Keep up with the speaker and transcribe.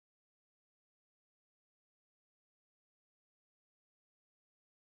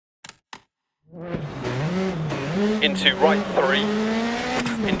into right 3,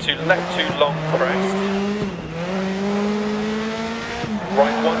 into left 2 long crest,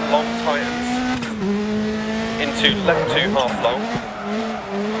 right 1 long tightens, into left 2 half long,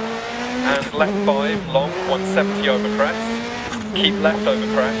 and left 5 long 170 over crest, keep left over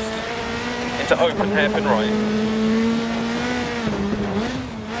crest, into open hairpin right,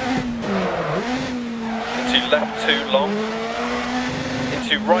 into left 2 long,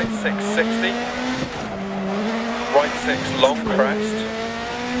 into right 660, right 6 long crest,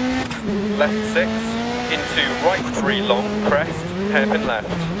 left 6, into right 3 long crest, hairpin left,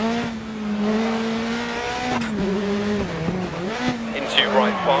 into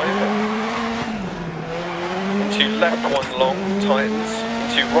right 5, into left 1 long, tightens,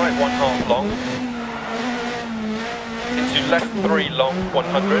 into right 1 half long, into left 3 long,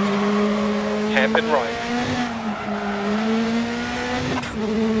 100, hairpin right,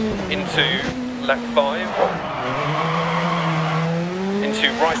 into left 5, into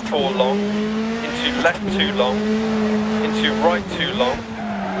right 4 long, into left 2 long, into right 2 long,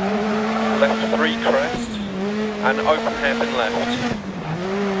 left 3 crest, and open hairpin left,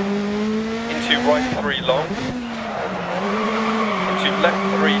 into right 3 long, into left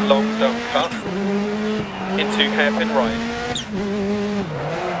 3 long, don't cut, into hairpin right,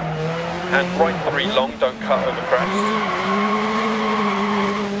 and right 3 long, don't cut over crest,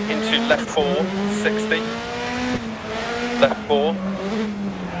 into left 4, 60, left 4,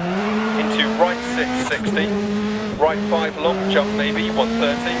 into right 6, 60, right 5 long, jump maybe,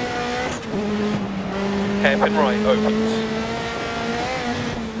 130, hairpin right, opens,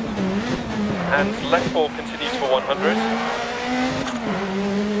 and left 4 continues for 100,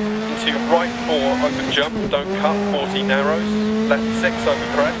 into right 4, open jump, don't cut, 40 narrows, left 6 over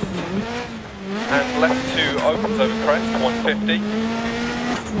crest, and left 2 opens over crest, 150,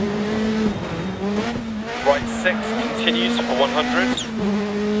 right 6 continues for 100,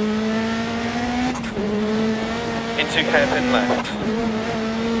 into hairpin left,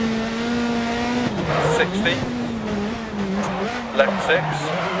 60, left 6,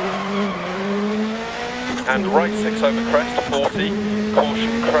 and right 6 over crest, 40,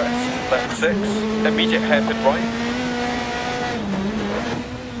 caution crest, left 6, immediate hairpin right,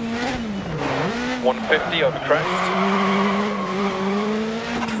 150 over crest,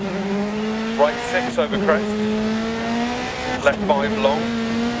 right 6 over crest, left 5 long,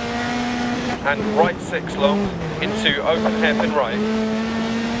 and right 6 long, into open hairpin right,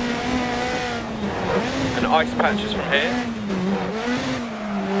 and ice patches from here,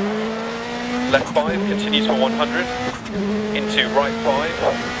 left 5 continues for 100, into right 5,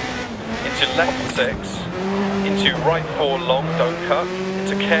 into left 6, into right 4 long, don't cut,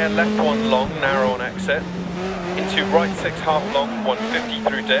 into care left 1 long, narrow on exit, into right 6 half long, 150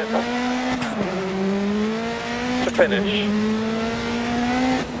 through dip, to finish.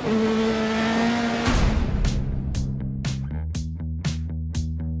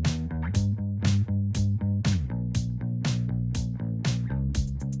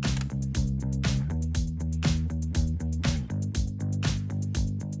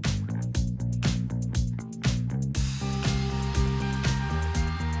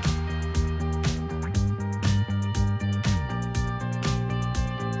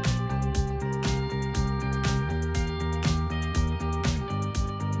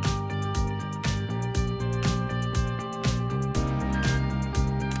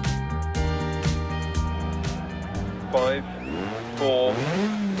 Five, 4,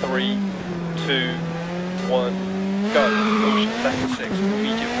 3, 2, 1, go. Caution left 6,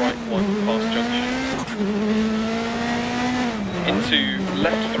 immediate right 1, past junction. Into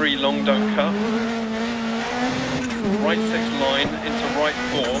left 3 long, don't cut. Right 6 line, into right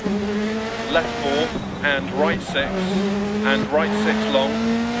 4, left 4, and right 6, and right 6 long,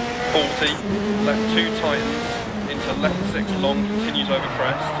 40, left 2 tightens, into left 6 long, continues over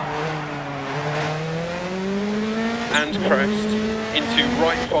crest. And crest, into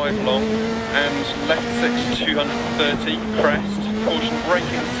right 5 long, and left 6 230, crest, caution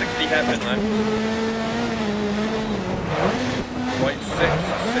braking 60 hairpin left, right 6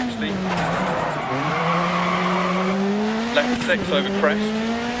 60, left 6 over crest,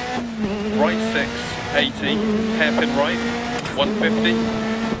 right 6 80, hairpin right, 150,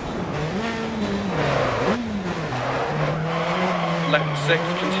 left 6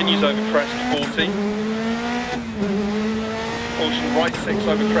 continues over crest, 40, caution right 6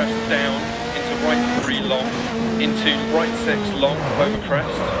 over crest down, into right 3 long, into right 6 long over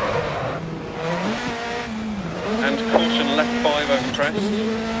crest, and caution left 5 over crest,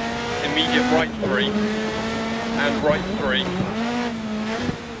 immediate right 3, and right 3,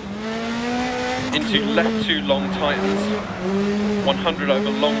 into left 2 long tightens, 100 over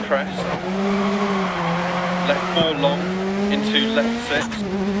long crest, left 4 long, into left 6,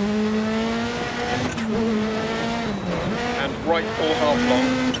 and right 4 half long,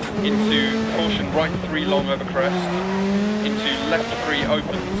 into caution right 3 long over crest, into left 3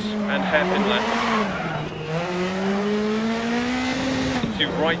 opens, and hairpin left, into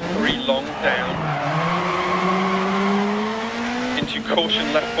right 3 long down, into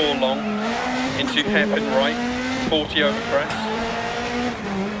caution left 4 long, into hairpin right, 40 over crest,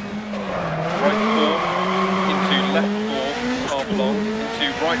 right 4, into left 4, half long, into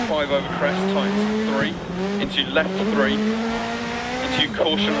right 5 over crest, times 3, into left 3, into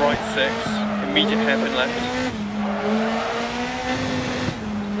caution right 6, immediate hairpin left,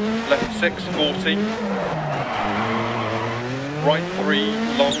 left 6, 40, right 3,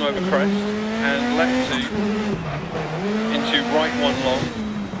 long over crest, and left 2, into right 1 long,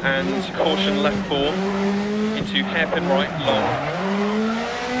 and caution left 4, into hairpin right long,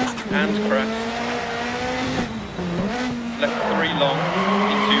 and crest, left 3 long,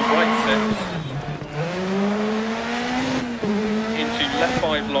 into right 6, into left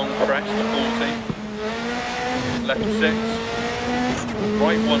 5 long crest, 40, left 6,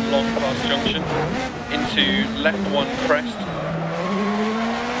 right 1 long past junction, into left 1 crest,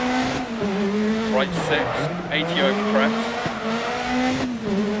 right 6, 80 over crest,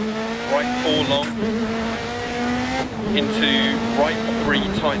 right 4 long, into right 3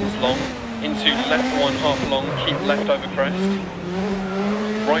 tightens long, into left 1 half long, keep left over crest,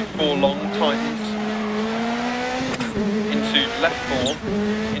 right 4 long tightens, into left 4,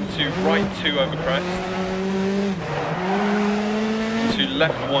 into right 2 over crest, into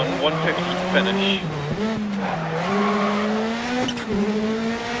left 1, 150 to finish.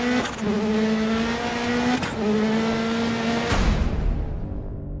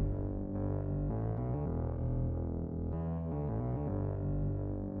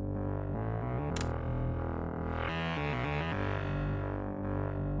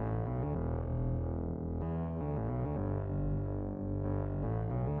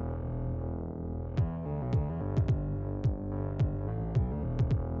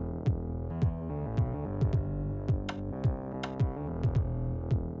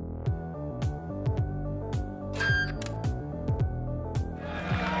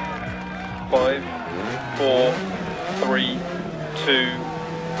 Five, 4, 3, 2,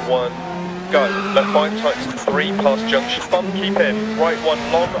 1, go. Left 5 tightens 3 past junction bump, keep in. Right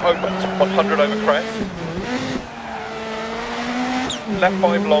 1 long opens 100 over crest. Left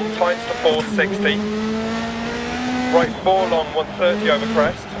 5 long tightens to 460. Right 4 long 130 over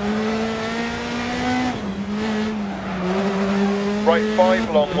crest. Right 5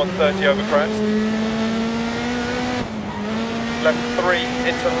 long 130 over crest. Left 3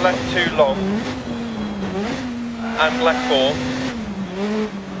 into left 2 long, and left 4,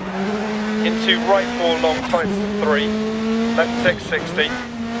 into right 4 long tightens to 3, left 6, 60,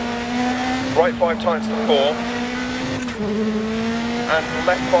 right 5 tightens to 4, and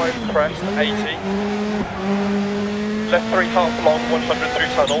left 5 crest, 80, left 3 half long, 100 through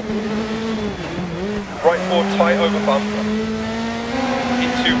tunnel, right 4 tight over bump,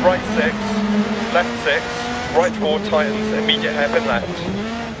 into right 6, left 6, right 4 tightens, immediate hairpin left,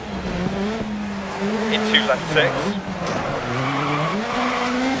 into left 6,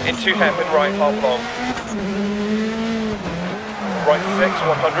 into hairpin right half long, right 6,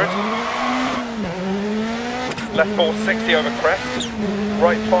 100, left 4, 60 over crest,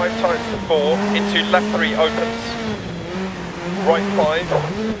 right 5 tightens to 4, into left 3 opens, right 5,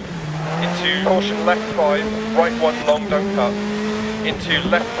 into caution left 5, right 1 long don't cut, into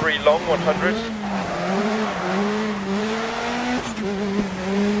left 3 long 100,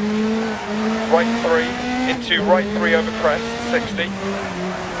 right 3, into right 3 over crest, 60,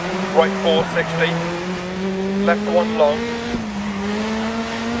 right 4, 60, left 1 long,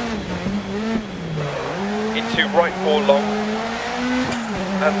 into right 4 long,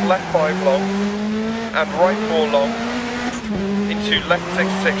 and left 5 long, and right 4 long, into left 6,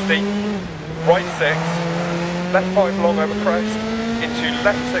 60, right 6, left 5 long over crest, into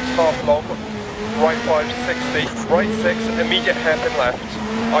left 6 half long, right 5, 60, right 6, immediate hairpin left,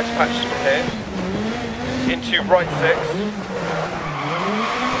 ice patches from here, into right 6,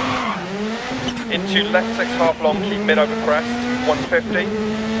 into left 6 half long, keep mid over crest, 150,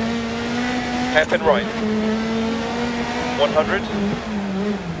 hairpin right, 100,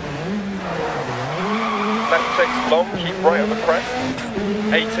 left 6 long, keep right over crest,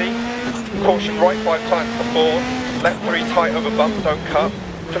 80, caution right 5 tightens to 4, left 3 tight over bump, don't cut,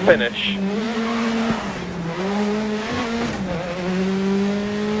 to finish.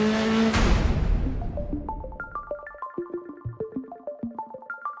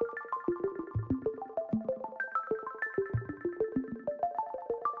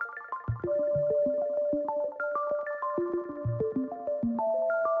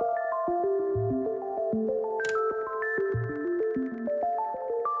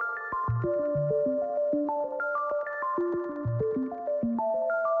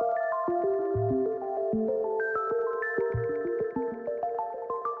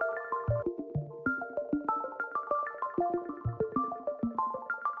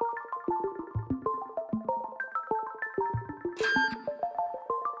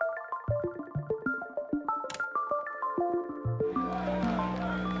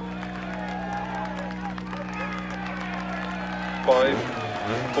 5,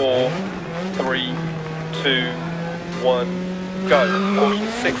 4, 3, 2, 1. Go. Caution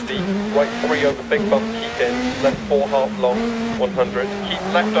 60, right 3 over big bump, keep in, left 4 half long, 100. Keep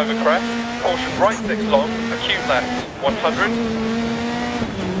left over crest, caution right 6 long, acute left, 100.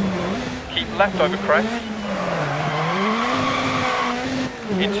 Keep left over crest,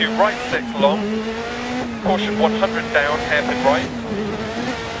 into right 6 long, caution 100 down, hairpin right,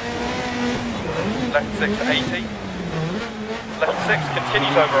 left 6 80, left 6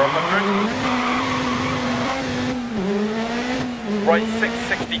 continues over 100. Right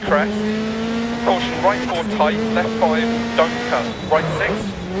 660 crest, caution right 4 tight, left 5 don't cut, right 6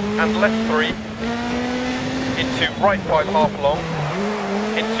 and left 3, into right 5 half long,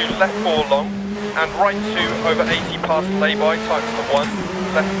 into left 4 long, and right 2 over 80 past lay-by times the 1,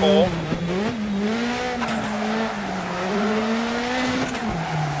 left 4,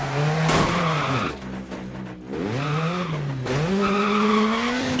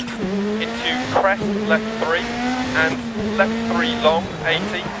 into crest, left 3, and left 3 long, 80,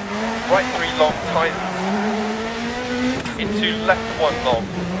 right 3 long, tightens, into left 1 long,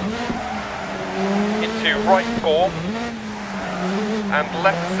 into right 4, and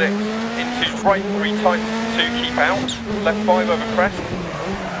left 6, into right 3 tightens, 2 keep out, left 5 over crest,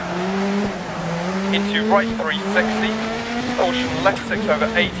 into right 3 60, caution left 6 over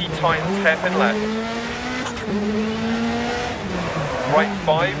 80 tightens, hairpin left, right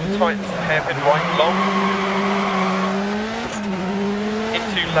 5 tightens, hairpin right long,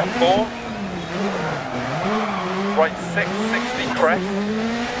 into left 4, right 6, 60 crest,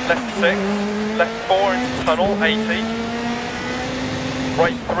 left 6, left 4 into tunnel, 80,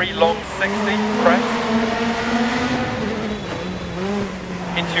 right 3 long, 60 crest,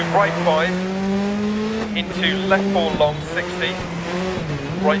 into right 5, into left 4 long, 60,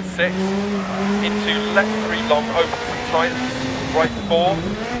 right 6, into left 3 long, opens and tightens, right 4,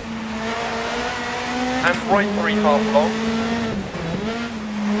 and right 3 half long,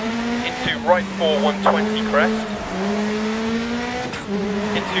 into right 4 120 crest,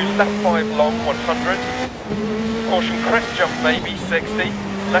 into left 5 long 100, caution crest jump maybe 60,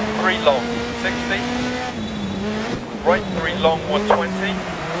 left 3 long 60, right 3 long 120,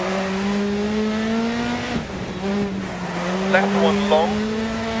 left 1 long,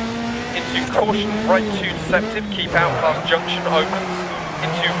 into caution right 2 deceptive, keep out past junction opens,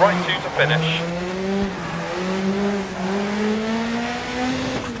 into right 2 to finish.